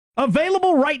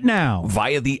Available right now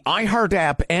via the iHeart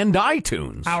app and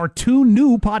iTunes. Our 2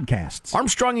 new podcasts.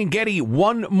 Armstrong and Getty,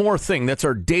 One More Thing. That's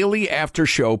our daily after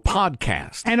show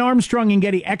podcast. And Armstrong and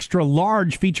Getty Extra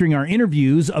Large, featuring our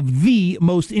interviews of the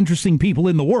most interesting people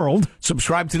in the world.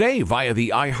 Subscribe today via the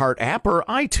iHeart app or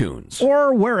iTunes.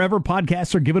 Or wherever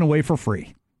podcasts are given away for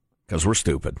free. Because we're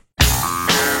stupid.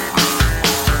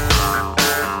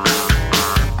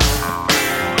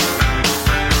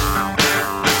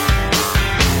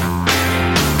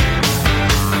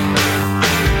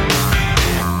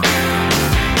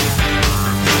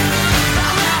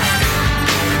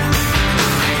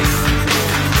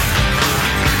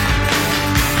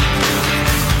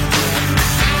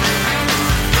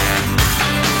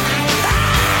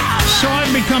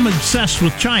 Become obsessed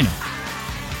with China.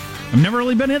 I've never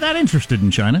really been that interested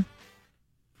in China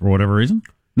for whatever reason.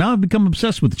 Now I've become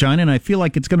obsessed with China, and I feel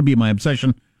like it's going to be my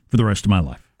obsession for the rest of my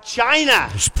life. China!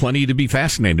 There's plenty to be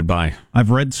fascinated by. I've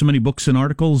read so many books and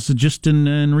articles just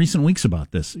in recent weeks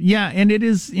about this. Yeah, and it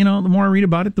is, the more I read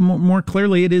about it, the more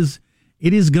clearly it is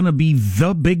going to be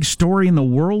the big story in the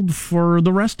world for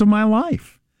the rest of my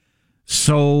life.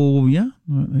 So, yeah,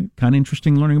 kind of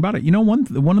interesting learning about it.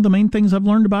 One of the main things I've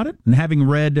learned about it, and having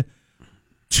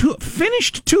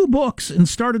finished 2 books and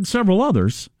started several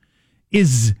others,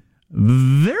 is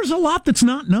there's a lot that's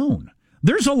not known.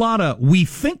 There's a lot of, we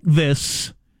think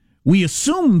this, we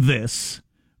assume this,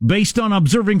 based on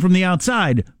observing from the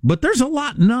outside, but there's a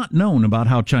lot not known about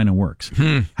how China works.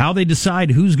 How they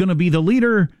decide who's going to be the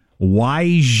leader,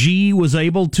 why Xi was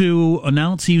able to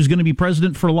announce he was going to be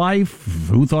president for life.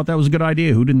 Who thought that was a good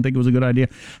idea? Who didn't think it was a good idea?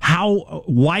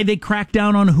 Why they crack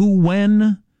down on who,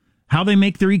 when, how they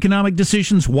make their economic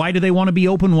decisions. Why do they want to be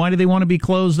open? Why do they want to be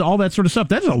closed? All that sort of stuff.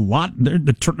 That's a lot,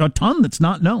 a ton that's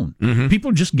not known. Mm-hmm.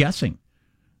 People are just guessing.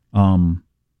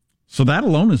 So that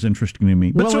alone is interesting to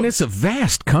me. And it's a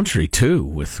vast country, too,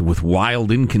 with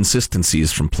wild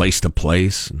inconsistencies from place to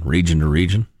place and region to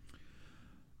region.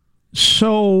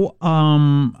 So,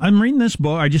 I'm reading this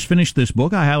book. I just finished this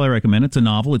book. I highly recommend it. It's a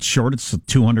novel. It's short. It's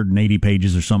 280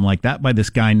 pages or something like that by this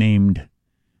guy named,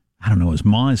 I don't know,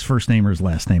 his first name or his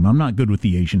last name. I'm not good with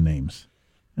the Asian names.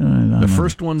 The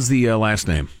first one's the last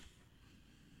name.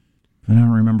 I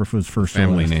don't remember if it was first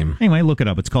family or last name. Anyway, look it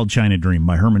up. It's called China Dream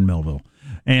by Herman Melville.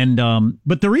 And,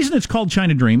 but the reason it's called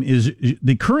China Dream is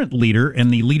the current leader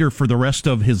and the leader for the rest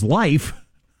of his life,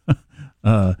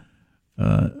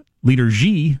 Leader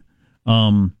Xi,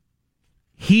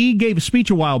 he gave a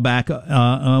speech a while back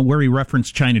where he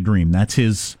referenced China Dream. That's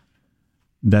his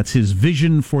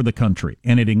vision for the country,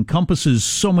 and it encompasses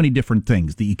so many different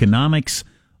things: the economics,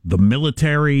 the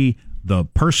military, the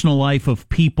personal life of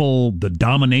people, the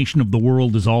domination of the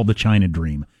world is all the China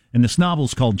Dream. And this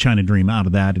novel's called China Dream out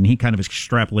of that, and he kind of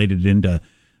extrapolated it into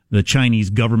the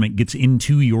Chinese government gets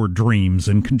into your dreams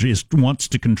and just wants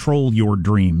to control your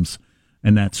dreams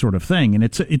and that sort of thing. And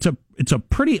it's a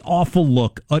pretty awful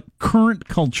look at current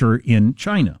culture in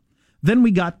China. Then we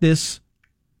got this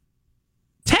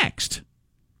text,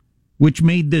 which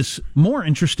made this more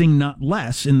interesting, not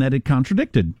less, in that it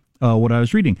contradicted what I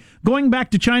was reading. Going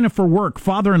back to China for work,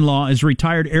 father-in-law is a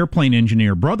retired airplane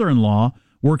engineer. Brother-in-law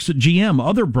works at GM.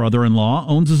 Other brother-in-law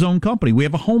owns his own company. We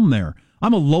have a home there.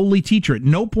 I'm a lowly teacher. At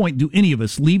no point do any of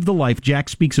us leave the life Jack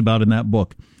speaks about in that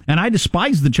book. And I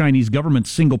despise the Chinese government's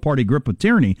single-party grip of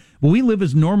tyranny, but we live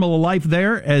as normal a life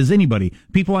there as anybody.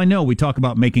 People I know, we talk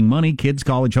about making money, kids,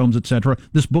 college, homes, etc.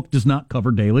 This book does not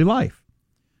cover daily life.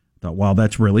 I thought, wow,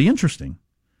 that's really interesting,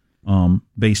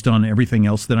 based on everything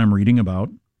else that I'm reading about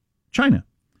China.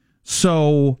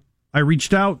 So I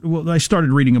reached out. Well, I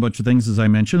started reading a bunch of things, as I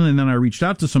mentioned, and then I reached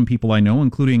out to some people I know,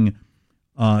 including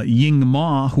Ying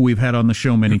Ma, who we've had on the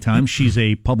show many times. She's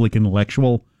a public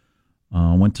intellectual.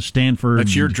 Went to Stanford.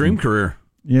 That's your dream career.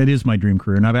 Yeah, it is my dream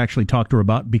career, and I've actually talked to her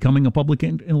about becoming a public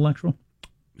intellectual.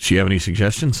 Does she have any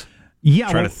suggestions?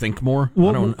 Yeah, Try to think more.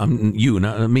 I'm you,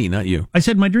 not me, not you. I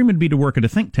said my dream would be to work at a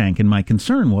think tank, and my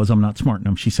concern was I'm not smart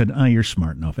enough. She said, "You're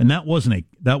smart enough," and that wasn't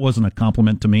a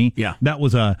compliment to me. Yeah, that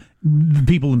was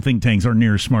people in think tanks aren't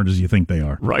near as smart as you think they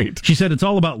are. Right. She said it's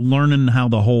all about learning how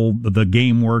the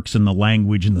game works and the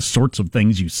language and the sorts of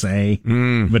things you say,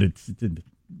 but it's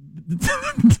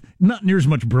not near as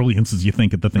much brilliance as you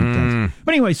think at the think tanks.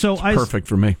 But anyway, so perfect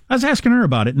for me. I was asking her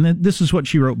about it, and this is what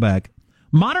she wrote back.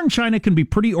 Modern China can be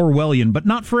pretty Orwellian, but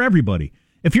not for everybody.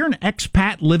 If you're an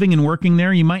expat living and working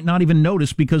there, you might not even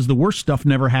notice because the worst stuff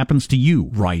never happens to you.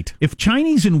 Right. If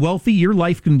Chinese and wealthy, your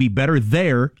life can be better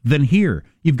there than here.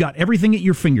 You've got everything at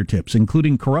your fingertips,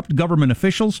 including corrupt government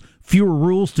officials, fewer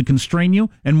rules to constrain you,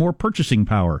 and more purchasing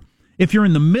power. If you're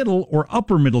in the middle or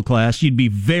upper middle class, you'd be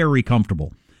very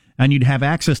comfortable. and you'd have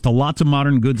access to lots of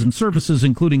modern goods and services,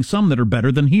 including some that are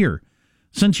better than here.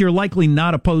 Since you're likely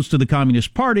not opposed to the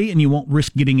Communist Party and you won't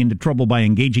risk getting into trouble by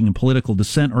engaging in political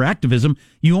dissent or activism,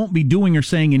 you won't be doing or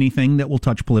saying anything that will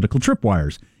touch political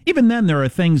tripwires. Even then, there are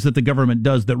things that the government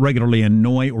does that regularly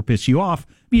annoy or piss you off,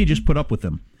 but you just put up with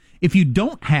them. If you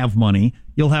don't have money,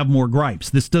 you'll have more gripes.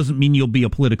 This doesn't mean you'll be a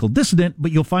political dissident,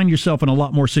 but you'll find yourself in a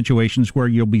lot more situations where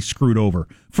you'll be screwed over.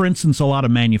 For instance, a lot of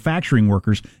manufacturing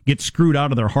workers get screwed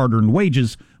out of their hard-earned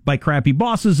wages by crappy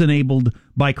bosses enabled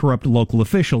by corrupt local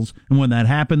officials. And when that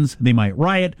happens, they might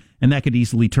riot, and that could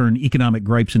easily turn economic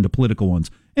gripes into political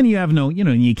ones. And you have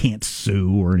you can't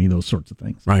sue or any of those sorts of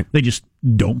things. Right. They just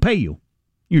don't pay you.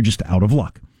 You're just out of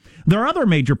luck. There are other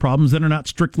major problems that are not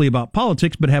strictly about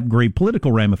politics, but have grave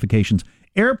political ramifications.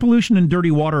 Air pollution and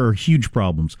dirty water are huge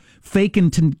problems. Fake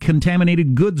and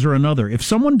contaminated goods are another. If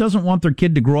someone doesn't want their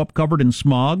kid to grow up covered in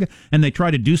smog and they try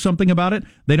to do something about it,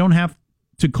 they don't have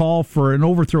to call for an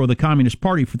overthrow of the Communist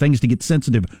Party for things to get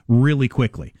sensitive really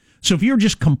quickly. So if you're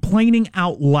just complaining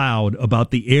out loud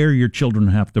about the air your children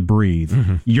have to breathe,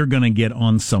 you're going to get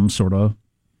on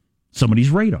somebody's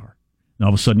radar. And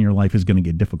all of a sudden your life is going to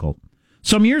get difficult.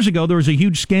 Some years ago, there was a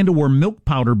huge scandal where milk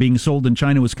powder being sold in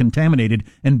China was contaminated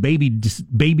and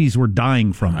babies were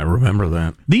dying from it. I remember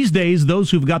that. These days, those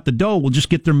who've got the dough will just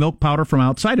get their milk powder from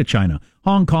outside of China,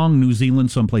 Hong Kong, New Zealand,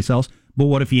 someplace else. But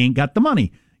what if you ain't got the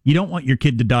money? You don't want your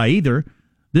kid to die either.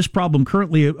 This problem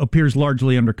currently appears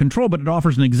largely under control, but it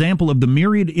offers an example of the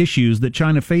myriad issues that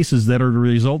China faces that are the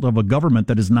result of a government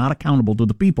that is not accountable to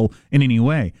the people in any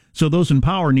way. So those in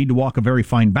power need to walk a very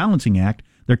fine balancing act.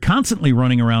 They're constantly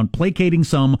running around placating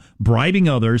some, bribing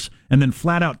others, and then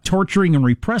flat out torturing and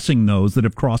repressing those that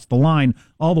have crossed the line,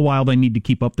 all the while they need to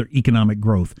keep up their economic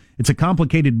growth. It's a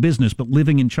complicated business, but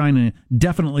living in China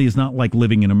definitely is not like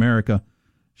living in America.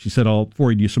 She said, I'll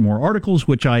forward you some more articles,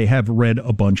 which I have read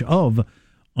a bunch of.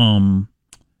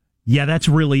 Yeah, that's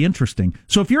really interesting.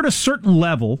 So if you're at a certain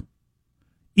level,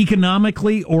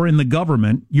 economically or in the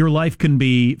government, your life can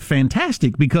be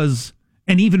fantastic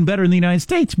and even better in the United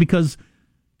States because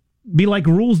be like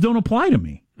rules don't apply to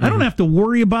me. I don't have to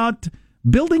worry about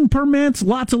building permits,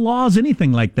 lots of laws,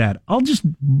 anything like that. I'll just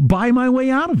buy my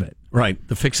way out of it. Right.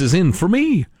 The fix is in for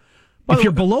me. If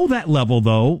you're below that level,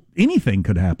 though, anything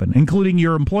could happen, including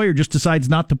your employer just decides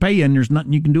not to pay you and there's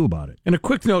nothing you can do about it. And a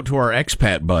quick note to our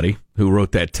expat buddy who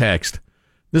wrote that text.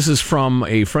 This is from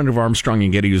a friend of Armstrong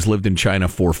and Getty who's lived in China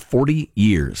for 40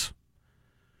 years.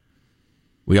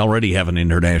 We already have an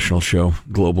international show,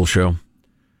 global show.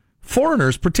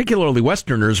 Foreigners, particularly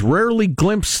Westerners, rarely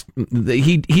glimpse.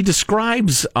 He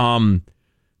describes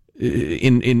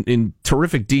in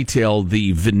terrific detail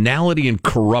the venality and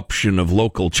corruption of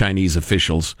local Chinese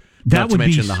officials. Not to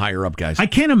mention the higher up guys. I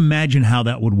can't imagine how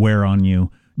that would wear on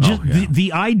you. Just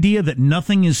the idea that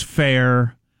nothing is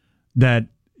fair, that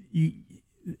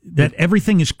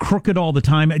everything is crooked all the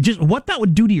time. Just what that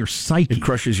would do to your psyche. It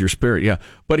crushes your spirit, yeah.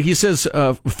 But he says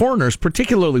foreigners,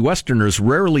 particularly Westerners,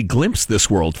 rarely glimpse this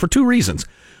world for two reasons.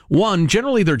 One,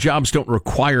 generally their jobs don't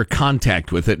require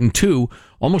contact with it. And two,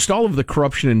 almost all of the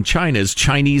corruption in China is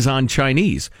Chinese on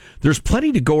Chinese. There's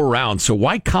plenty to go around, so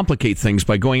why complicate things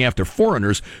by going after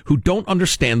foreigners who don't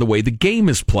understand the way the game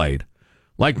is played?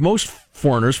 Like most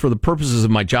foreigners, for the purposes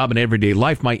of my job and everyday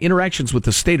life, my interactions with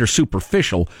the state are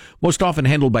superficial, most often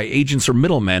handled by agents or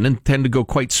middlemen, and tend to go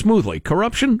quite smoothly.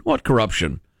 Corruption? What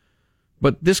corruption?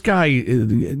 But this guy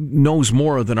knows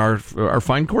more than our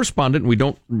fine correspondent, and we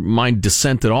don't mind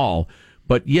dissent at all.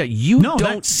 But yeah, you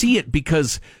don't see it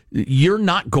because you're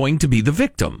not going to be the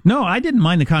victim. No, I didn't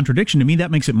mind the contradiction. To me, that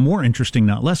makes it more interesting,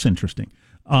 not less interesting.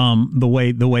 The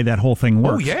way that whole thing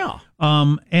works. Oh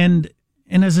yeah.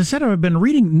 And as I said, I've been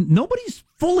reading, nobody's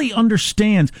fully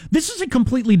understands. This is a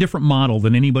completely different model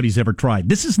than anybody's ever tried.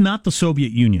 This is not the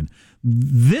Soviet Union.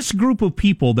 This group of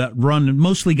people that run,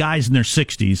 mostly guys in their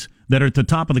 60s, that are at the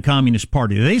top of the Communist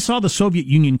Party, they saw the Soviet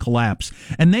Union collapse,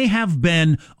 and they have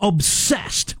been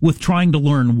obsessed with trying to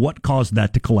learn what caused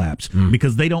that to collapse,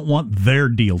 because they don't want their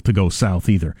deal to go south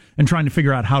either, and trying to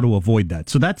figure out how to avoid that.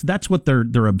 So that's what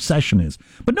their obsession is.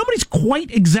 But nobody's quite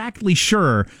exactly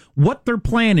sure what their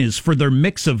plan is for their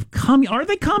mix of are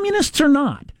they communists or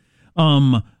not?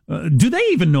 Do they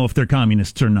even know if they're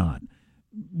communists or not?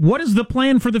 What is the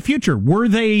plan for the future? Were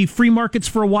they free markets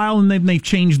for a while and they've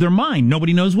changed their mind?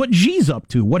 Nobody knows what Xi's up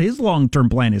to, what his long-term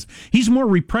plan is. He's more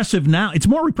repressive now. It's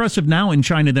more repressive now in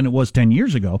China than it was 10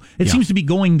 years ago. It seems to be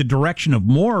going the direction of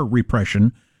more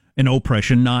repression and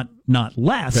oppression, not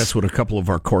less. That's what a couple of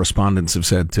our correspondents have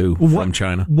said, too, from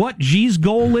China. What Xi's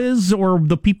goal is, or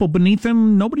the people beneath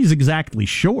him, nobody's exactly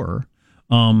sure.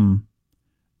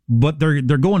 but they're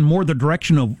going more the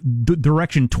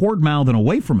direction toward Mao than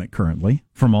away from it currently,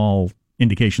 from all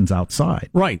indications outside.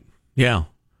 Right. Yeah.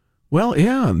 Well,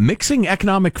 yeah, mixing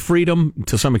economic freedom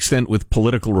to some extent with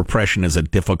political repression is a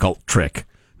difficult trick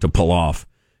to pull off.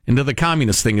 And to the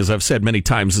communist thing, as I've said many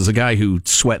times, as a guy who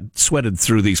sweated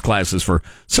through these classes for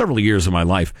several years of my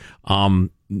life,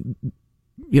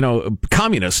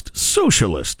 communist,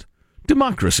 socialist,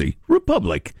 democracy,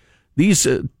 republic,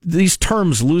 these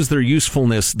terms lose their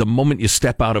usefulness the moment you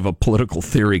step out of a political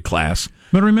theory class.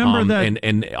 But remember that,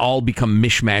 and all become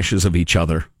mishmashes of each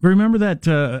other. Remember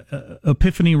that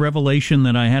epiphany revelation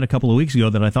that I had a couple of weeks ago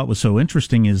that I thought was so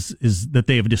interesting is that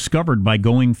they have discovered by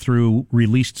going through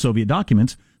released Soviet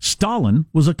documents, Stalin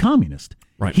was a communist.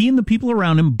 Right. He and the people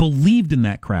around him believed in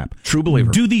that crap. True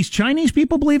believer. Do these Chinese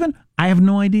people believe it? I have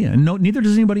no idea. And neither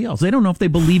does anybody else. They don't know if they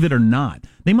believe it or not.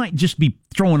 They might just be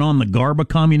throwing on the garb of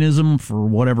communism for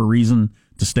whatever reason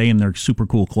to stay in their super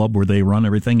cool club where they run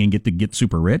everything and get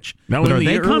super rich. Now, but in are the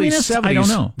they early communists? 70s, I don't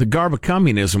know. The garb of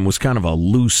communism was kind of a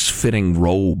loose-fitting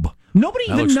robe. Nobody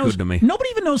That even looks knows. good to me. Nobody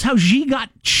even knows how Xi got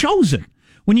chosen.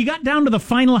 When you got down to the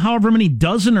final, however many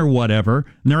dozen or whatever,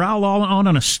 and they're all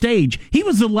on a stage, he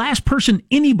was the last person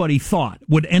anybody thought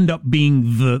would end up being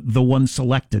the one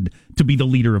selected to be the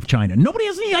leader of China. Nobody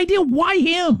has any idea why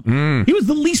him. He was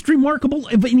the least remarkable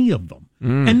of any of them.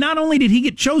 And not only did he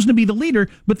get chosen to be the leader,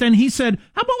 but then he said,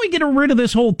 how about we get rid of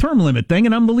this whole term limit thing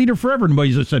and I'm the leader forever? And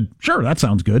everybody just said, sure, that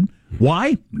sounds good.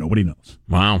 Why? Nobody knows.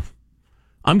 Wow.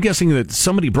 I'm guessing that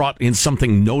somebody brought in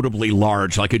something notably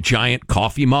large, like a giant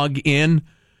coffee mug in,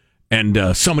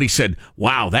 and somebody said,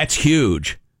 wow, that's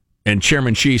huge. And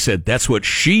Chairman Xi said, that's what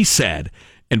she said,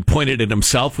 and pointed at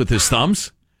himself with his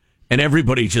thumbs. And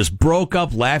everybody just broke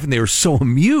up laughing. They were so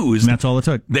amused. And that's all it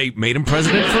took. They made him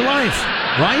president for life,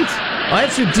 right?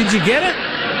 Did you get it?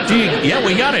 Yeah,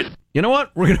 we got it. You know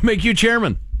what? We're going to make you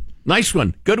chairman. Nice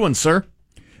one. Good one, sir.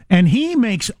 And he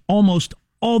makes almost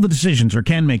all the decisions, or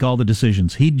can make all the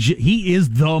decisions. He is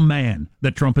the man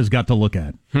that Trump has got to look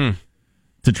at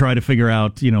to try to figure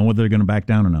out, whether they're going to back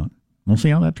down or not. We'll see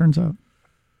how that turns out.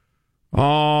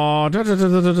 Oh,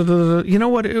 you know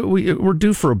what? We're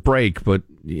due for a break, but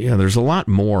yeah, there's a lot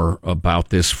more about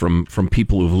this from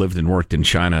people who've lived and worked in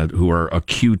China who are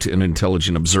acute and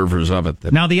intelligent observers of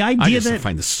it. Now, the idea I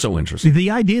find this so interesting.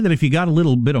 The idea that if you got a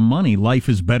little bit of money, life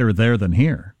is better there than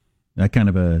here. That kind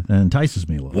of that entices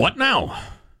me a little. What now?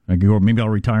 Maybe I'll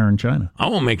retire in China. I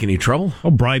won't make any trouble.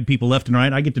 I'll bribe people left and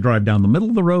right. I get to drive down the middle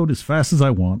of the road as fast as I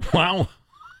want. Wow.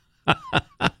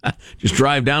 Just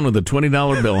drive down with a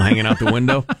 $20 bill hanging out the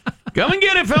window. Come and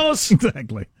get it, fellas.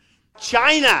 Exactly.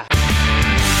 China.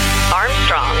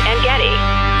 Armstrong and Getty.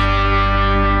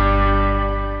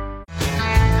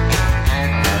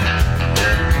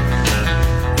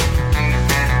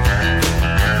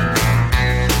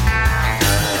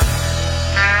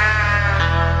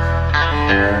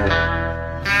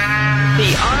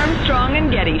 The Armstrong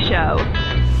and Getty Show.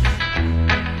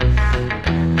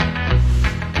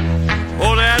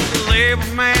 Oh, that label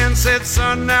man said,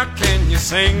 son, now can you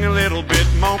sing a little bit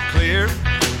more clear?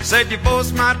 Said your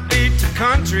voice might be too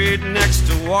country next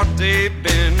to what they've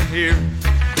been here.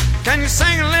 Can you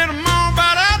sing a little more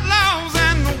about outlaws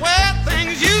and the way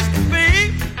things used to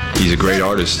be? He's a great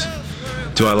artist.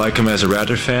 Do I like him as a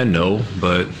Raptor fan? No,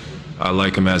 but I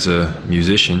like him as a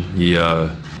musician.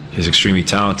 He's extremely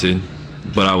talented,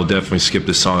 but I will definitely skip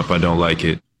this song if I don't like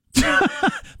it.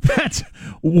 That's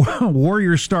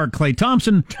Warrior star Klay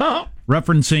Thompson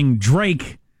referencing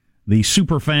Drake, the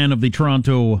super fan of the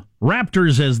Toronto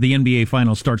Raptors, as the NBA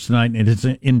Finals starts tonight, and it's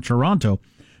in Toronto.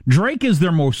 Drake is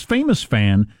their most famous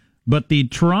fan, but the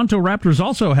Toronto Raptors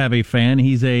also have a fan.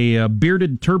 He's a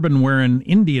bearded, turban-wearing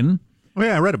Indian. Oh,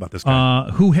 yeah, I read about this guy.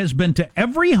 Who has been to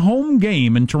every home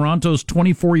game in Toronto's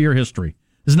 24-year history.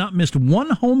 Has not missed one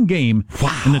home game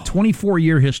in the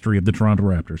 24-year history of the Toronto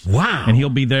Raptors. Wow. And he'll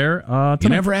be there tonight. You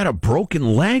never had a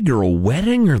broken leg or a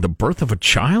wedding or the birth of a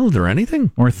child or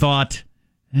anything? Or thought,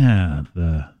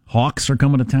 the Hawks are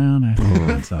coming to town.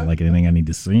 That's not like anything I need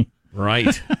to see.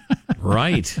 Right.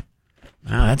 Right.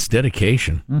 Wow, that's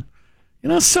dedication.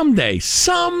 Someday,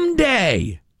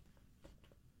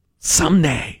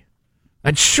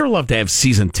 I'd sure love to have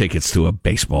season tickets to a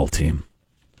baseball team.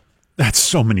 That's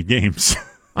so many games.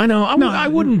 I know. I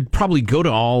wouldn't probably go to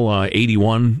all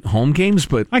 81 home games,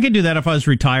 but I could do that if I was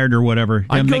retired or whatever.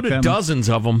 I'd go to dozens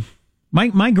of them.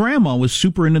 My grandma was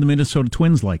super into the Minnesota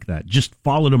Twins like that. Just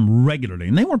followed them regularly,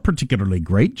 and they weren't particularly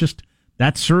great. Just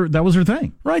that was her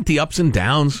thing. Right, the ups and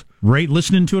downs. Right,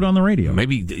 listening to it on the radio.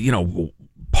 Maybe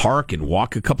park and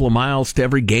walk a couple of miles to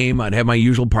every game. I'd have my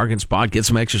usual parking spot, get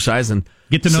some exercise, and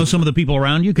get to know some of the people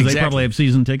around you because Exactly. they probably have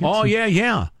season tickets. Oh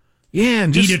yeah. Yeah,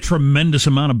 and eat a tremendous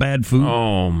amount of bad food.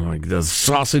 Oh, my God. The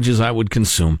sausages I would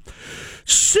consume.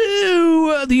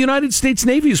 So, the United States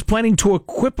Navy is planning to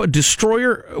equip a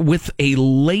destroyer with a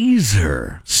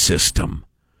laser system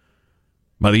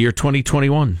by the year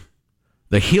 2021.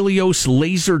 The Helios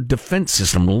Laser Defense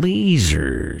System.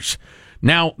 Lasers.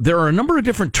 Now, there are a number of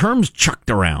different terms chucked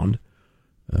around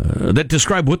that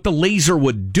describe what the laser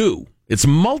would do. It's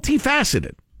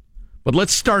multifaceted. But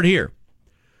let's start here.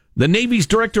 The Navy's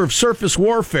Director of Surface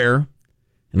Warfare,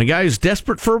 and a guy who's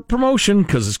desperate for promotion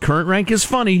because his current rank is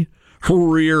funny,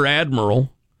 Rear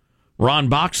Admiral Ron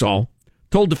Boxall,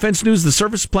 told Defense News the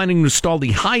service is planning to install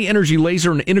the high-energy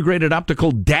laser and integrated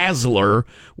optical dazzler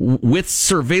with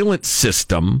surveillance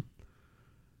system.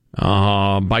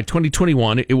 By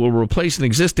 2021, it will replace an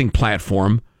existing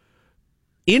platform.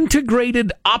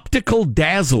 Integrated optical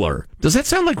dazzler. Does that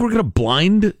sound like we're going to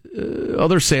blind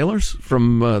other sailors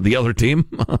from the other team?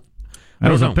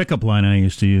 That was a pickup line I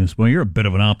used to use. Well, you're a bit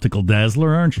of an optical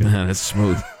dazzler, aren't you? That's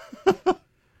smooth.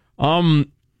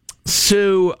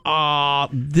 So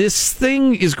this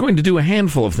thing is going to do a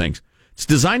handful of things. It's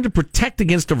designed to protect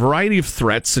against a variety of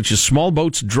threats, such as small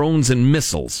boats, drones, and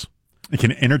missiles. It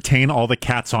can entertain all the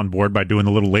cats on board by doing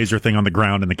the little laser thing on the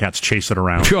ground, and the cats chase it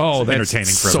around. Oh, it's that's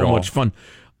entertaining for so everyone. much fun.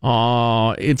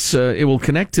 It will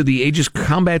connect to the Aegis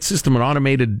combat system, an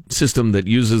automated system that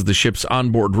uses the ship's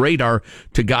onboard radar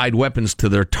to guide weapons to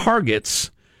their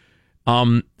targets.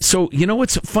 So, you know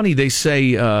what's funny? They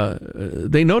say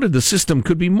they noted the system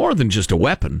could be more than just a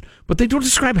weapon, but they don't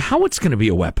describe how it's going to be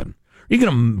a weapon. Are you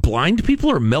going to blind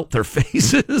people or melt their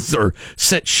faces or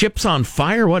set ships on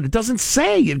fire? What? It doesn't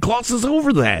say. It glosses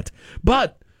over that.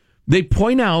 But they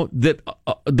point out that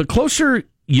the closer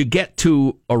you get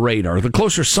to a radar, the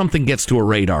closer something gets to a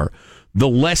radar, the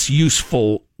less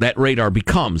useful that radar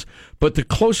becomes. But the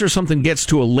closer something gets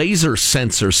to a laser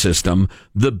sensor system,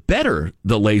 the better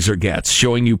the laser gets,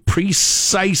 showing you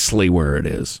precisely where it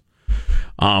is.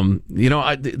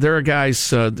 There are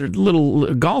guys,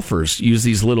 little golfers use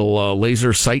these little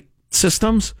laser sight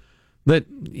systems that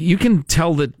you can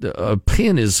tell that a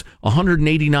pin is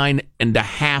 189 and a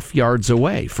half yards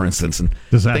away, for instance. And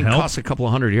does that thing help? costs a couple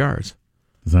of $100 yards.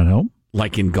 Does that help?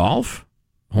 Like in golf?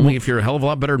 Only if you're a hell of a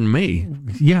lot better than me.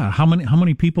 Yeah. How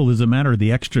many people does it matter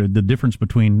the difference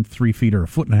between 3 feet or a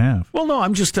foot and a half? Well, no,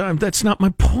 I'm just that's not my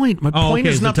point. My point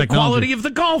is not the quality of the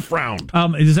golf round.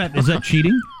 Is that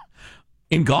cheating?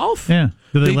 In golf? Yeah.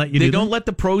 Do they let you do They don't let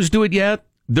the pros do it yet.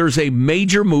 There's a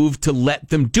major move to let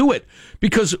them do it.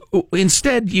 Because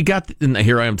instead you got, and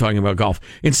here I am talking about golf,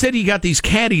 instead you got these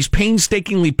caddies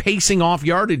painstakingly pacing off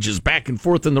yardages back and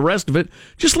forth and the rest of it.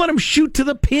 Just let them shoot to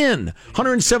the pin.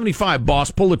 175, boss,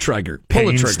 pull the trigger. Pull the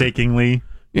trigger. Painstakingly?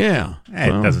 Yeah. It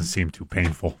doesn't seem too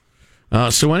painful.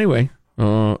 So anyway,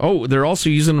 they're also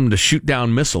using them to shoot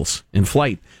down missiles in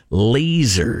flight.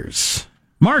 Lasers.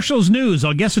 Marshall's News.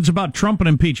 I'll guess it's about Trump and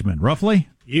impeachment, roughly.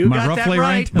 You Am I got roughly that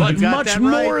right. But much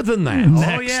more than that.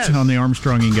 Next yes. on the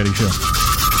Armstrong and Getty Show.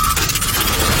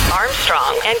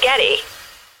 Armstrong and Getty.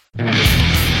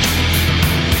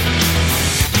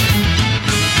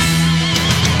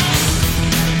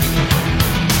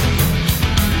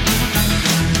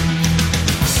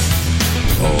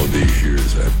 All these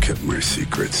years I've kept my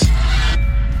secrets.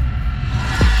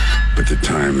 But the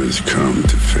time has come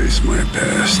to face my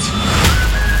past.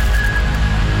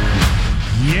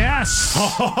 Yes.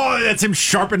 Oh, that's him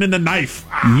sharpening the knife.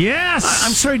 Yes.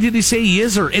 I'm sorry, did he say he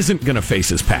is or isn't going to face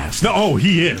his past? No,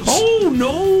 he is. Oh,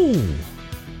 no.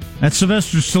 That's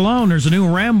Sylvester Stallone. There's a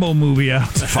new Rambo movie out.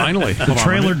 Finally. The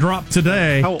trailer dropped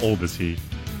today. How old is he?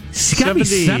 He's got to be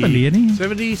 70, isn't he?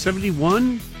 70,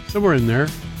 71, somewhere in there.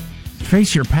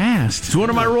 Face your past. It's one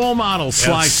of my role models,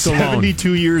 Sly Stallone.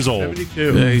 72 years old.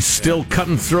 72. He's still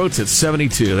cutting throats at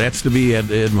 72. That's to be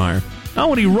admired. Oh,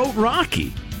 when he wrote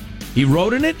Rocky. He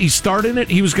wrote in it, he starred in it,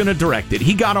 he was going to direct it.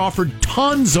 He got offered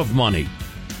tons of money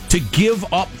to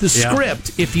give up the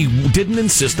script if he didn't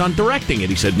insist on directing it.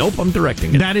 He said, nope, I'm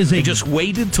directing it. That is He just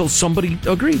waited till somebody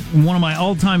agreed. one of my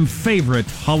all-time favorite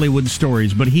Hollywood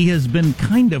stories, but he has been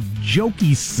kind of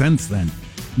jokey since then.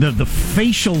 The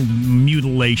facial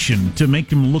mutilation to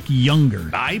make him look younger.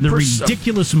 The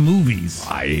ridiculous movies.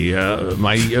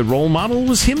 My role model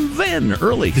was him then,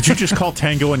 early. Did you just call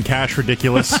Tango and Cash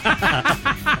ridiculous?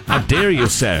 How dare you,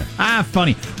 sir?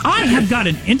 Funny. I have got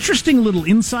an interesting little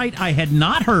insight I had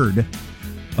not heard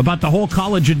about the whole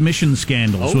college admission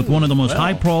scandals with one of the most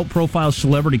high-profile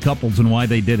celebrity couples and why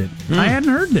they did it. I hadn't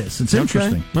heard this. It's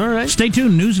interesting. All right. Stay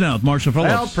tuned. News Now with Marshall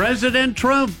Phillips. Well, President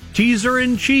Trump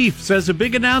Teaser-in-chief says a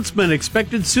big announcement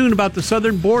expected soon about the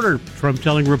southern border. Trump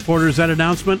telling reporters that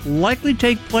announcement likely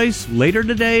take place later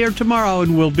today or tomorrow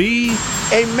and will be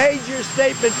a major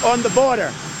statement on the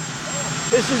border.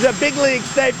 This is a big league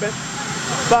statement,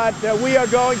 but we are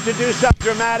going to do something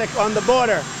dramatic on the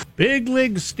border. Big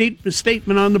league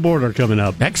statement on the border coming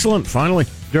up. Excellent, finally.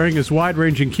 During his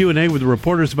wide-ranging Q&A with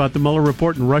reporters about the Mueller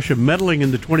report and Russia meddling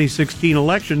in the 2016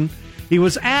 election, he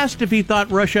was asked if he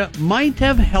thought Russia might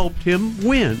have helped him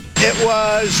win. It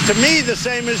was, to me, the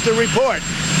same as the report.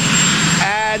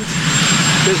 And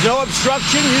there's no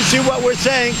obstruction. You see what we're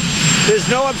saying. There's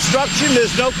no obstruction.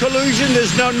 There's no collusion.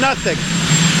 There's no nothing.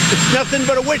 It's nothing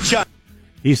but a witch hunt.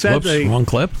 He said wrong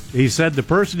clip. He said the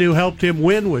person who helped him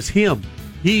win was him.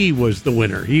 He was the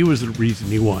winner. He was the reason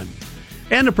he won.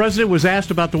 And the president was asked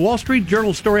about the Wall Street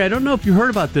Journal story. I don't know if you heard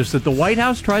about this, that the White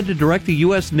House tried to direct the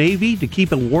U.S. Navy to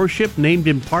keep a warship named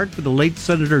in part for the late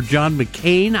Senator John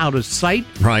McCain out of sight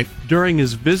during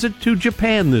his visit to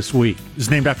Japan this week. It's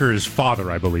named after his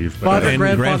father, I believe. Father,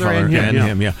 grandfather, and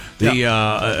him. Yeah. The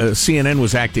CNN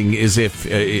was acting as if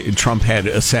Trump had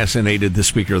assassinated the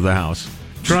Speaker of the House.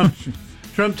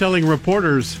 Trump telling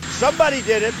reporters, somebody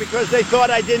did it because they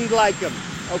thought I didn't like him,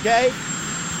 okay?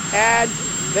 And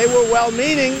they were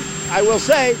well-meaning, I will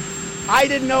say. I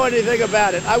didn't know anything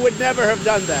about it. I would never have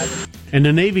done that. And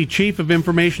the Navy Chief of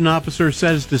Information Officer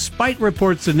says despite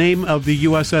reports the name of the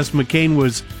USS McCain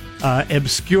was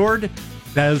obscured,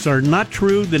 those are not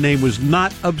true. The name was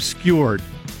not obscured.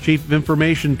 Chief of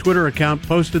Information Twitter account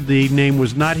posted the name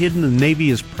was not hidden. The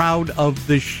Navy is proud of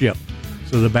this ship.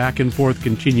 So the back and forth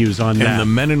continues on that. And the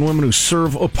men and women who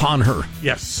serve upon her.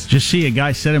 Yes. Did you see a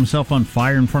guy set himself on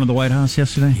fire in front of the White House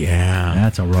yesterday? Yeah.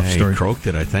 That's a rough story. He croaked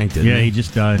it, I think, didn't he? Yeah, he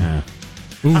just died. Yeah.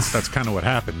 That's kind of what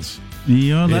happens.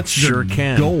 Yeah, that's sure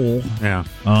the goal. Yeah.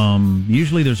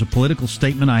 Usually there's a political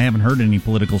statement. I haven't heard any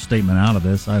political statement out of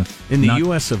this. In the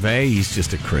U.S. of A., he's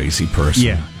just a crazy person.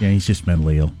 Yeah, he's just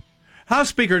mentally ill. House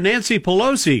Speaker Nancy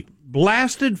Pelosi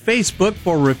blasted Facebook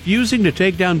for refusing to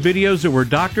take down videos that were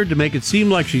doctored to make it seem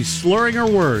like she's slurring her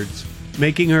words,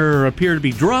 making her appear to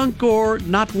be drunk or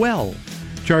not well.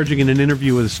 Charging in an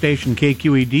interview with the station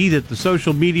KQED that the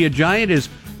social media giant is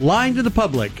lying to the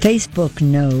public. Facebook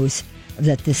knows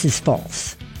that this is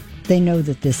false. They know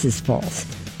that this is false,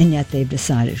 and yet they've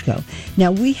decided to go.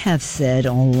 Now, we have said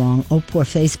all along, oh, poor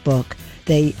Facebook,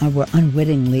 they were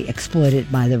unwittingly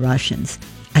exploited by the Russians.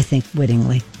 I think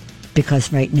wittingly,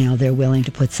 because right now they're willing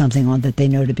to put something on that they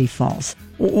know to be false.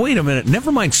 Wait a minute. Never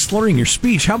mind slurring your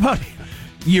speech. How about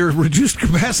your reduced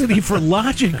capacity for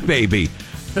logic, baby?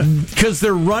 Because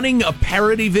they're running a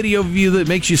parody video of you that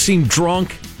makes you seem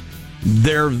drunk.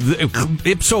 They're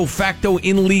ipso facto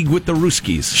in league with the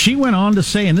Ruskies. She went on to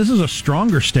say, and this is a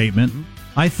stronger statement,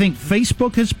 I think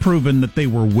Facebook has proven that they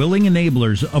were willing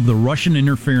enablers of the Russian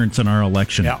interference in our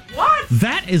election. Yeah. What?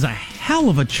 That is a hell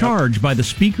of a charge by the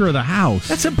Speaker of the House.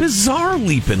 That's a bizarre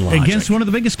leap in logic. Against one of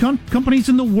the biggest companies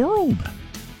in the world.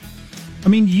 I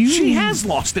mean, she has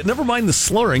lost it. Never mind the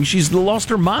slurring. She's lost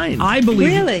her mind. I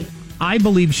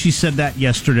believe she said that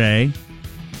yesterday,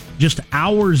 just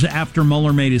hours after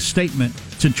Mueller made his statement,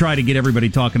 to try to get everybody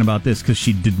talking about this, because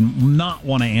she did not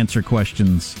want to answer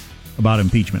questions about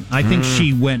impeachment. I think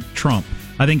she went Trump.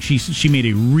 I think she made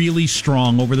a really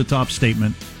strong, over-the-top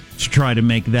statement to try to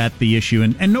make that the issue.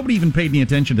 And nobody even paid any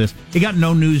attention to this. It got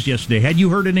no news yesterday. Had you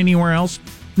heard it anywhere else?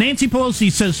 Nancy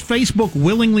Pelosi says Facebook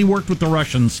willingly worked with the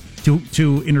Russians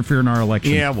to interfere in our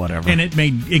election. Yeah, whatever. And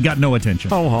it got no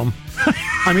attention. Oh, hum.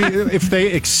 I mean, if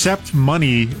they accept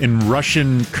money in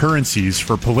Russian currencies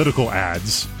for political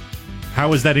ads,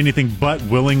 how is that anything but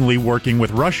willingly working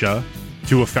with Russia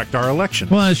to affect our election?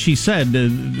 Well, as she said,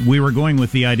 we were going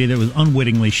with the idea that it was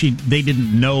unwittingly. They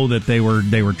didn't know that they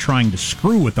were trying to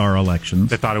screw with our elections.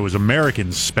 They thought it was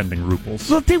Americans spending rubles.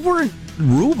 Look, they weren't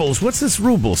rubles. What's this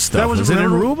ruble stuff? Was it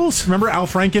in rubles? Remember Al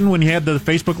Franken when he had the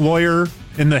Facebook lawyer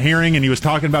in the hearing and he was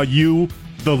talking about you,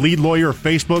 the lead lawyer of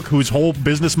Facebook, whose whole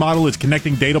business model is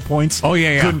connecting data points? Oh,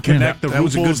 yeah. Couldn't connect the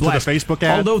rubles to the Facebook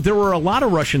ad. Although there were a lot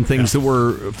of Russian things that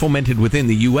were fomented within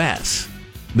the U.S.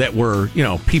 that were,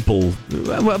 people...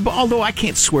 Although I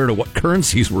can't swear to what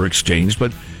currencies were exchanged,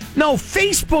 but... No,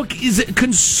 Facebook is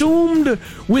consumed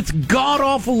with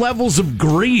god-awful levels of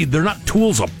greed. They're not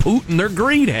tools of Putin. They're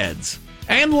greed heads.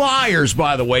 And liars,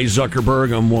 by the way,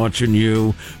 Zuckerberg. I'm watching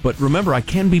you. But remember, I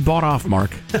can be bought off,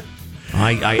 Mark.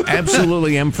 I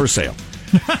absolutely am for sale.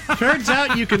 Turns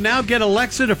out you can now get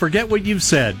Alexa to forget what you've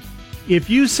said. If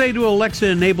you say to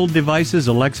Alexa-enabled devices,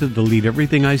 Alexa, delete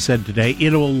everything I said today,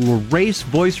 it'll erase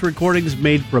voice recordings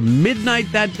made from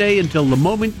midnight that day until the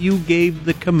moment you gave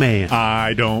the command.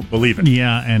 I don't believe it.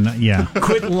 Yeah.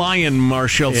 Quit lying,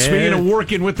 Marshall. Yeah. Speaking of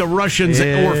working with the Russians or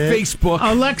Facebook.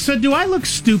 Alexa, do I look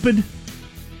stupid?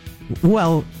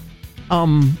 Well,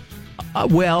 I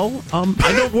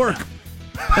don't work.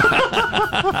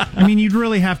 I mean, you'd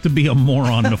really have to be a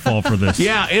moron to fall for this.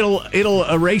 Yeah, it'll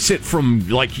erase it from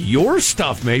like your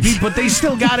stuff maybe, but they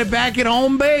still got it back at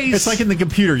home base. It's like in the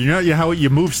computer. You know how you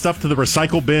move stuff to the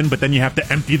recycle bin, but then you have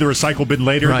to empty the recycle bin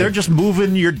later? Right. They're just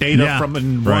moving your data Yeah. from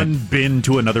one bin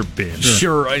to another bin.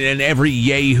 Sure, and every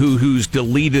yahoo who's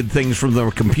deleted things from their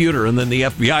computer, and then the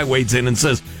FBI wades in and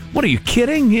says, "What are you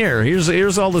kidding?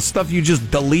 Here's all the stuff you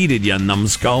just deleted, you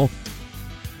numbskull."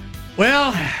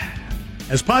 Well,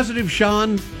 as Positive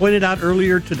Sean pointed out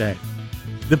earlier today,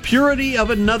 the purity of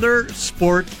another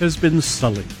sport has been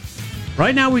sullied.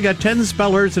 Right now, we got 10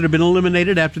 spellers that have been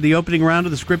eliminated after the opening round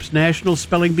of the Scripps National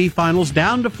Spelling Bee Finals.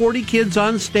 Down to 40 kids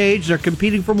on stage. They're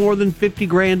competing for more than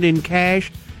 $50,000 in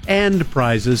cash and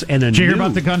prizes. And Did you hear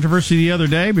about the controversy the other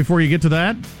day? Before you get to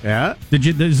that, Yeah.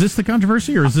 Is this the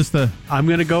controversy or is this the? I'm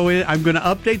going to go in. I'm going to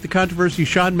update the controversy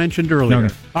Sean mentioned earlier.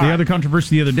 Okay. The other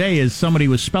controversy the other day is somebody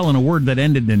was spelling a word that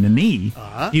ended in an E.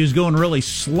 He was going really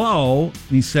slow. And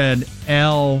he said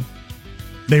L.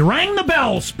 They rang the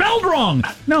bell. Spelled wrong.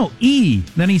 No, E.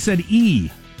 Then he said E.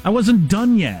 I wasn't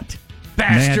done yet.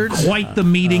 Bastards. They had quite the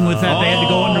meeting with that. They had to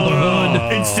go under the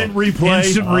hood. Instant replay.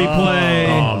 Instant replay.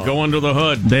 Oh, go under the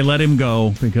hood. They let him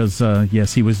go because,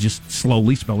 yes, he was just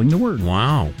slowly spelling the word.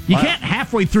 Wow. You can't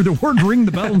halfway through the word ring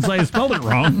the bell and say I spelled it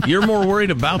wrong. You're more worried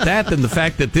about that than the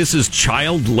fact that this is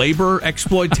child labor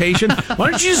exploitation? Why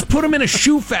don't you just put them in a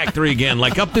shoe factory again,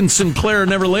 like Upton Sinclair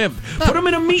never lived? Put them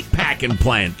in a meat packing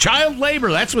plant. Child labor,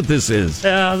 that's what this is.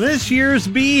 This year's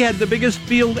bee had the biggest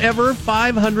field ever,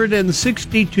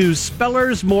 562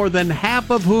 spellers, more than half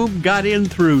of whom got in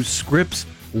through Scripps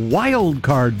wild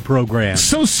card program.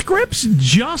 So Scripps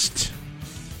just...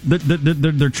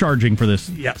 They're charging for this.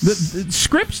 Yes.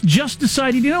 Scripps just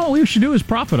decided, you know what we should do is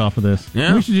profit off of this.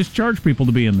 Yeah. We should just charge people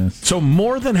to be in this. So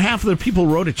more than half of the people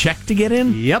wrote a check to get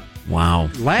in? Yep. Wow.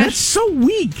 That's so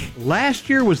weak. Last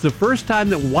year was the first time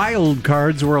that wild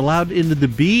cards were allowed into the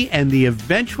bee, and the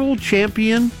eventual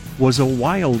champion was a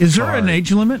wild card. Is there an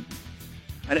age limit?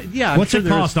 Yeah. What's it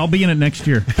cost? I'll be in it next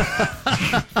year.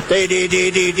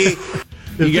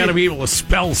 You got to be able to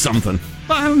spell something.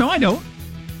 I don't know. I don't.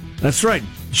 That's right.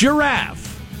 Giraffe.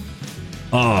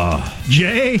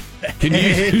 J. Can you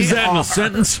use that in a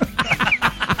sentence?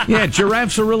 Yeah,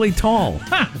 giraffes are really tall.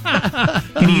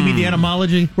 Can you give me the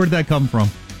etymology? Where did that come from?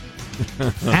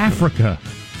 Africa.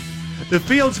 The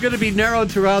field's going to be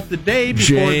narrowed throughout the day.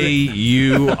 Before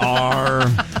J-U-R.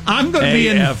 I'm going to be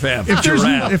in. A-F-F,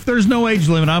 If there's no age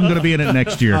limit, I'm going to be in it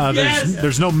next year.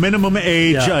 There's no minimum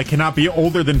age. Yeah. Cannot be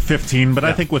older than 15. But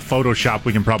I think with Photoshop,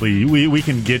 we can probably we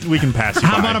can pass it.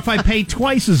 How about if I pay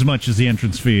twice as much as the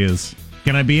entrance fee is?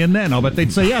 Can I be in then? I'll bet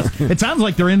they'd say yes. It sounds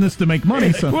like they're in this to make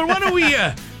money. So. Well, why don't we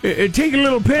take a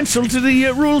little pencil to the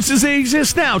rules as they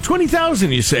exist now?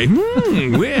 20,000, you say?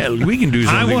 Well, we can do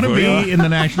something. I want to for be you. in the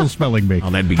National Spelling Bee. Oh,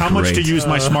 that'd be How great. much to use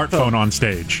my smartphone on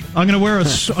stage? I'm going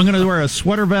to wear a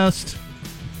sweater vest.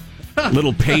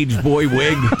 Little page boy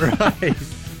wig. Right.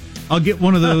 I'll get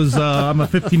one of those. I'm a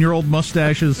 15-year-old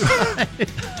mustaches.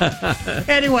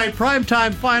 Anyway,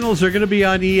 primetime finals are going to be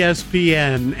on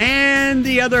ESPN. And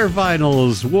the other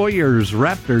finals, Warriors,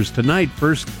 Raptors tonight.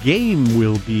 First game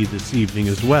will be this evening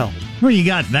as well. Well, you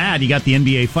got that. You got the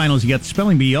NBA Finals. You got the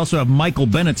Spelling Bee. You also have Michael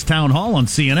Bennett's Town Hall on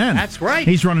CNN. That's right.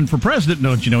 He's running for president,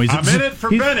 don't you know? I'm in it for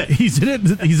Bennett. He's at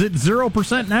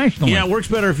 0% nationally. Yeah, it works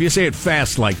better if you say it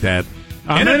fast like that.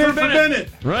 I'm in it for Bennett.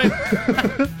 Right?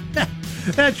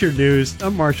 That's your news.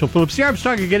 I'm Marshall Phillips, the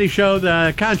Armstrong and Getty Show,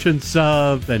 the conscience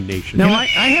of the nation. Now, I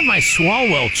have my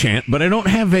Swalwell chant, but I don't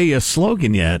have a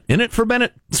slogan yet. In it for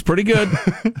Bennett. It's pretty good.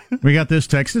 We got this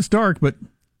text. It's dark, but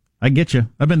I get you.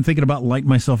 I've been thinking about lighting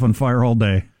myself on fire all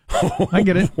day. I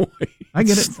get it. I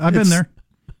get it. I've been there.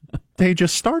 They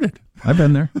just started. I've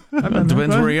been there. I've been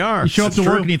Depends there. where you are. You show up It's to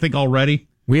work true. and you think already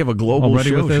We have a global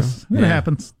show. with this. It Yeah.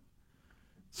 happens.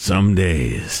 Some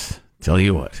days. Tell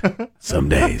you what. Some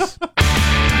days.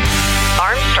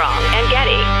 Armstrong and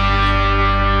Getty.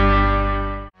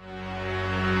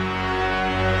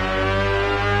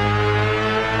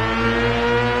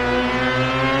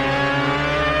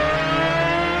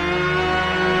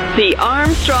 The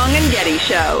Armstrong and Getty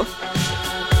Show.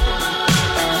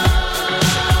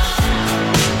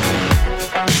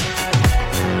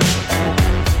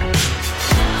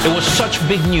 It was such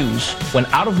big news when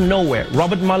out of nowhere,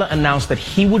 Robert Mueller announced that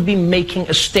he would be making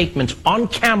a statement on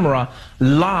camera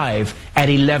live at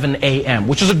 11 a.m.,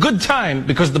 which is a good time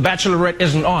because The Bachelorette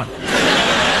isn't on.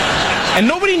 And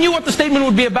nobody knew what the statement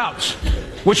would be about,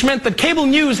 which meant that cable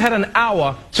news had an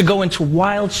hour to go into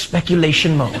wild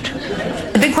speculation mode.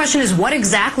 The big question is, what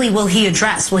exactly will he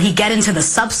address? Will he get into the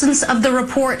substance of the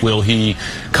report? Will he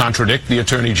contradict the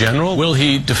Attorney General? Will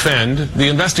he defend the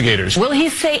investigators? Will he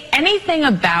say anything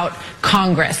about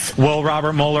Congress? Will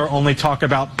Robert Mueller only talk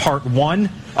about part 1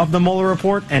 of the Mueller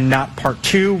report and not part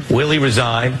 2? Will he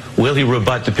resign? Will he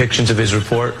rebut depictions of his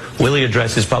report? Will he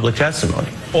address his public testimony?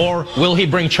 Or will he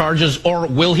bring charges? Or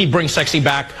will he bring sexy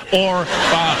back? Or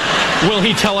will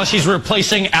he tell us he's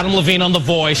replacing Adam Levine on The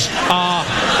Voice?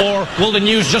 Or will the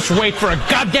news just wait for a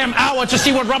goddamn hour to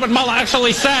see what Robert Mueller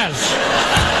actually says?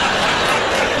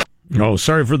 Oh,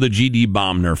 sorry for the GD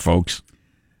bomb there, folks.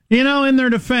 You know, in their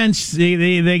defense,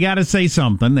 they got to say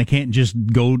something. They can't just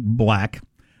go black.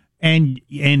 And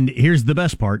here's the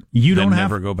best part: you don't have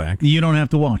never go back. You don't have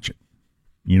to watch it.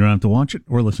 You don't have to watch it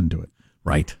or listen to it.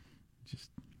 Right.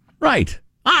 Right.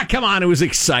 Come on! It was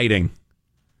exciting.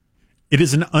 It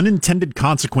is an unintended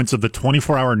consequence of the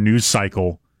 24-hour news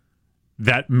cycle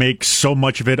that makes so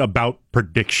much of it about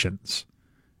predictions.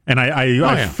 And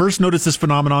I first noticed this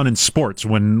phenomenon in sports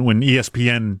when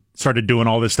ESPN started doing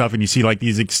all this stuff, and you see like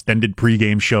these extended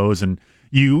pregame shows, and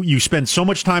you spend so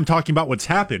much time talking about what's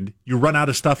happened, you run out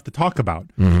of stuff to talk about.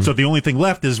 Mm-hmm. So the only thing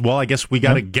left is, well, I guess we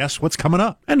got to guess what's coming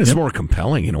up, and it's more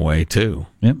compelling in a way too.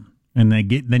 Yep. And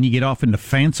then you get off into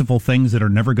fanciful things that are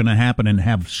never going to happen, and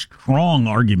have strong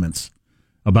arguments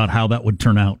about how that would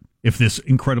turn out if this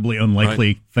incredibly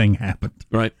unlikely thing happened.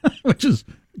 Right. Which is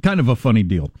kind of a funny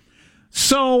deal.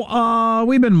 So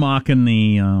we've been mocking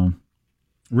the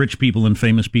rich people and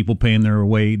famous people paying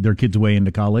their kids' way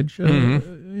into college,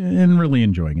 and really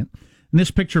enjoying it. And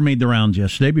this picture made the rounds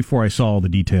yesterday before I saw all the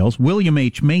details. William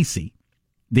H. Macy,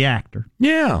 the actor.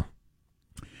 Yeah.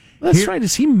 That's right.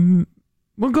 Is he...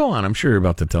 Well, go on. I'm sure you're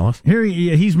about to tell us. Here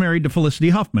he's married to Felicity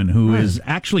Huffman, who is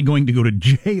actually going to go to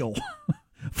jail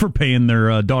for paying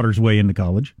their daughter's way into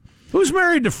college. Who's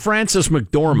married to Frances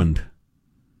McDormand?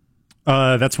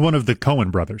 That's one of the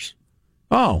Coen brothers.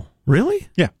 Oh, really?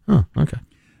 Yeah. Oh, okay.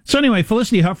 So anyway,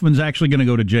 Felicity Huffman's actually going to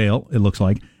go to jail, it looks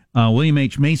like. William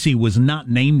H. Macy was not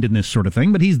named in this sort of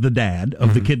thing, but he's the dad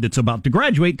of the kid that's about to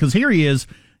graduate, because here he is.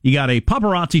 You got a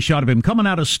paparazzi shot of him coming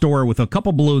out of a store with a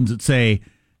couple balloons that say,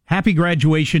 "Happy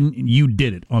graduation, you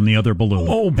did it," on the other balloon.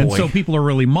 Oh, boy. And so people are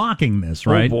really mocking this,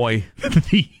 right? Oh, boy.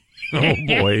 Oh,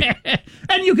 boy.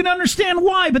 And you can understand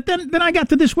why, but then I got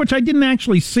to this, which I didn't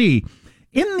actually see.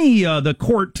 In the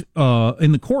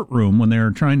courtroom, when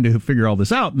they're trying to figure all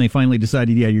this out, and they finally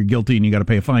decided, yeah, you're guilty and you got to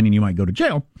pay a fine and you might go to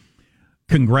jail.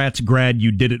 Congrats, grad,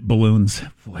 you did it, balloons.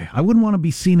 Boy, I wouldn't want to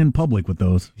be seen in public with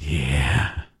those.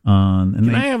 Yeah.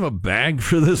 Can I have a bag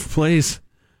for this place?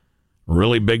 A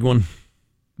really big one?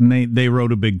 And they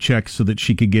wrote a big check so that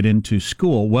she could get into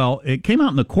school. Well, it came out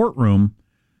in the courtroom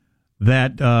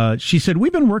that she said,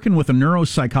 "We've been working with a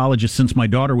neuropsychologist since my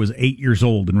daughter was 8 years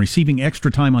old and receiving extra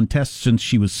time on tests since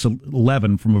she was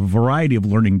 11 from a variety of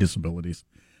learning disabilities.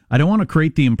 I don't want to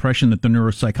create the impression that the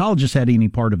neuropsychologist had any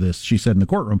part of this," she said in the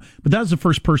courtroom. But that was the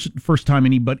first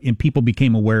time people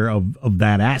became aware of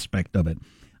that aspect of it.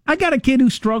 I got a kid who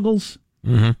struggles.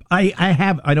 Mm-hmm.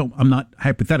 I'm not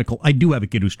hypothetical. I do have a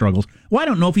kid who struggles. Well, I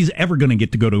don't know if he's ever going to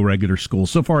get to go to a regular school.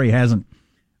 So far, he hasn't.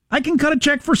 I can cut a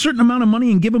check for a certain amount of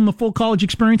money and give him the full college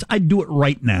experience. I'd do it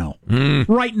right now.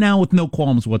 Right now with no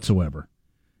qualms whatsoever.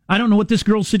 I don't know what this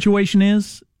girl's situation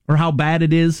is or how bad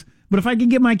it is, but if I could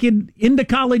get my kid into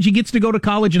college, he gets to go to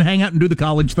college and hang out and do the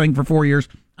college thing for 4 years,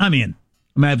 I'm in.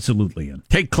 I'm absolutely in.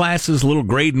 Take classes, a little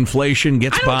grade inflation,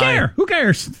 gets by. I don't care. Who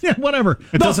cares? Yeah, whatever.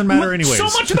 It doesn't matter anyways. So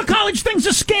much of the college thing's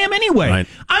a scam anyway. Right.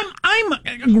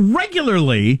 I'm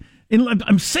regularly...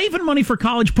 I'm saving money for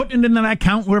college, putting it in that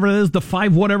account, whatever it is, the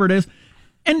 5, whatever it is,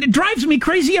 and it drives me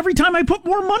crazy every time I put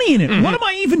more money in it. Mm-hmm. What am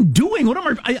I even doing?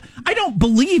 I don't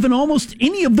believe in almost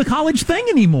any of the college thing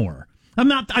anymore.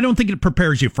 I don't think it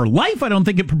prepares you for life. I don't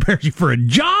think it prepares you for a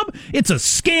job. It's a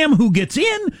scam. Who gets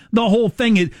in? The whole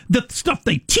thing the stuff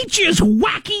they teach you is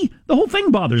wacky. The whole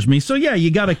thing bothers me. So yeah,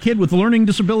 you got a kid with learning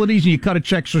disabilities and you cut a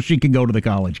check so she can go to the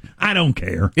college. I don't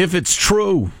care. If it's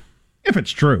true.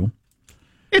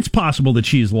 It's possible that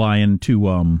she's lying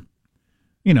to,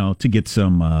 to get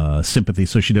some sympathy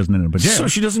so she doesn't end up in jail. So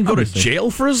she doesn't go to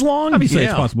jail for as long? Obviously,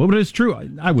 it's possible, but it's true.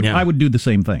 I would do the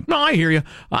same thing. No, I hear you.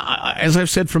 As I've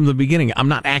said from the beginning, I'm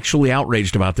not actually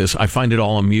outraged about this. I find it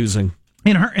all amusing.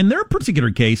 In their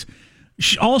particular case,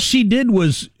 all she did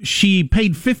was she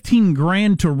paid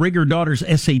 $15,000 to rig her daughter's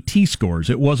SAT scores.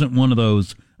 It wasn't one of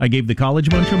those, I gave the college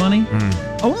a bunch of money.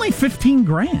 Only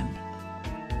 $15,000.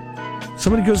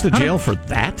 Somebody goes to jail for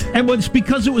that? And it's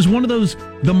because it was one of those,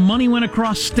 the money went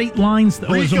across state lines. It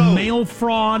was a mail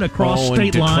fraud across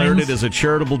state lines. Declared it as a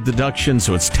charitable deduction,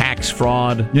 so it's tax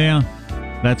fraud. Yeah,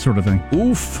 that sort of thing.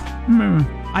 Oof.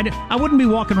 I wouldn't be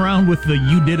walking around with the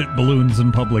 "you did it" balloons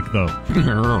in public, though.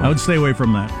 I would stay away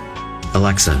from that.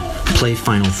 Alexa, play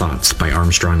Final Thoughts by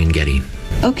Armstrong and Getty.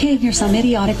 Okay, here's some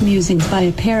idiotic musings by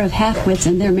a pair of half-wits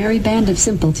and their merry band of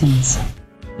simpletons.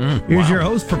 Here's your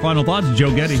host for Final Thoughts, Joe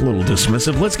Getty. It's a little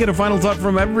dismissive. Let's get a final thought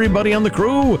from everybody on the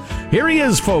crew. Here he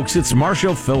is, folks. It's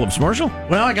Marshall Phillips. Marshall?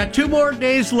 Well, I got 2 more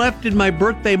days left in my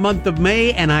birthday month of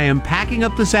May, and I am packing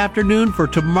up this afternoon for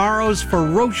tomorrow's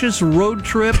ferocious road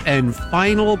trip and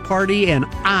final party, and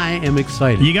I am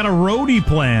excited. You got a roadie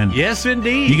plan. Yes,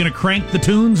 indeed. You going to crank the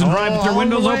tunes and drive with your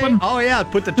windows open? Oh, yeah.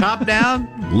 Put the top down.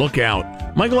 Look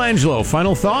out. Michelangelo,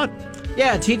 final thought?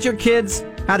 Yeah, teach your kids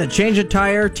how to change a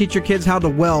tire, teach your kids how to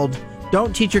weld.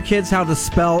 Don't teach your kids how to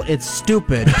spell it's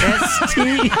stupid.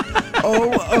 STOOPID.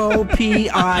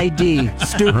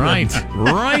 Stupid.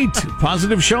 Right.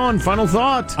 Positive Sean, final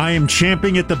thought. I am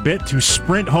champing at the bit to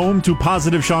sprint home to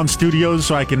Positive Sean Studios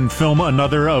so I can film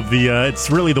another of the,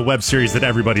 it's really the web series that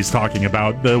everybody's talking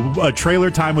about. The trailer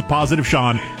time with Positive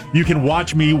Sean. You can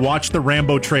watch me watch the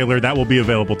Rambo trailer. That will be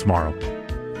available tomorrow.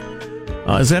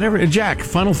 Is that Jack,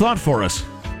 final thought for us?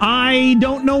 I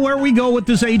don't know where we go with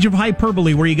this age of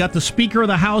hyperbole, where you got the Speaker of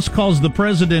the House calls the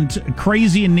president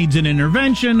crazy and needs an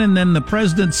intervention, and then the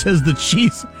president says that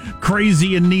she's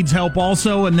crazy and needs help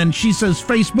also, and then she says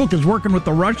Facebook is working with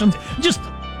the Russians. Just,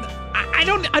 I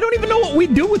don't even know what we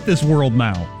do with this world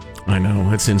now. I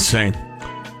know, it's insane.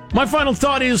 My final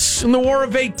thought is, in the War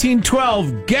of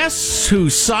 1812, guess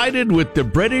who sided with the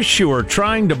British who are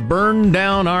trying to burn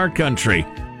down our country?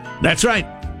 That's right.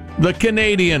 The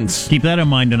Canadians. Keep that in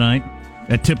mind tonight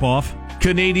at tip-off.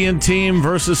 Canadian team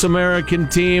versus American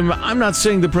team. I'm not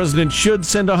saying the president should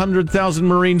send 100,000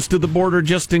 Marines to the border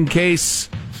just in case.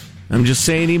 I'm just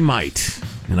saying he might,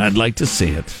 and I'd like to see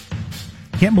it.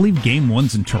 Can't believe Game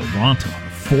 1's in Toronto, on a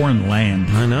foreign land.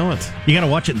 I know it. You got to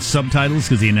watch it in subtitles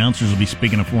because the announcers will be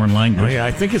speaking a foreign language. Oh, yeah,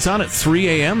 I think it's on at 3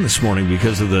 a.m. this morning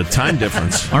because of the time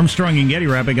difference. Armstrong and Getty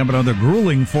wrapping up another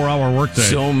grueling 4-hour workday.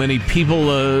 So many people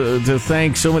to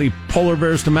thank, so many polar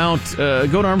bears to mount. Go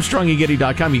to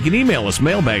ArmstrongandGetty.com. You can email us,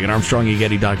 mailbag at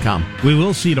ArmstrongandGetty.com. We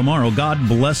will see you tomorrow. God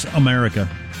bless America.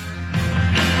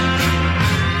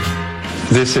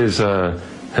 This is a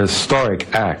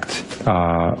historic act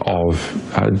of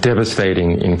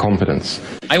devastating incompetence.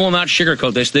 I will not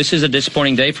sugarcoat this. This is a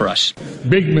disappointing day for us.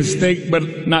 Big mistake,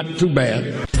 but not too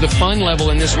bad. The fun level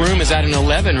in this room is at an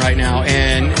 11 right now,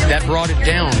 and that brought it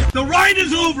down. The ride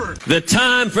is over. The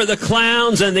time for the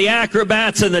clowns and the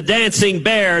acrobats and the dancing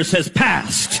bears has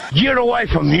passed. Get away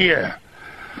from here.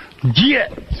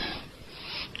 Get.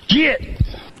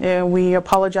 We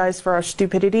apologize for our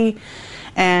stupidity,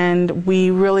 and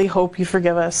we really hope you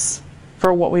forgive us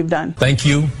for what we've done. Thank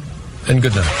you, and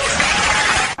good night.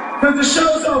 But the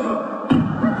show's over.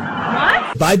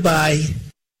 What? Bye-bye.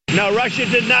 No, Russia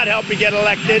did not help me get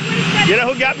elected. You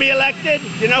know who got me elected?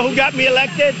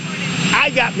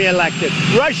 I got me elected.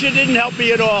 Russia didn't help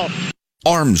me at all.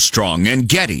 Armstrong and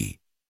Getty.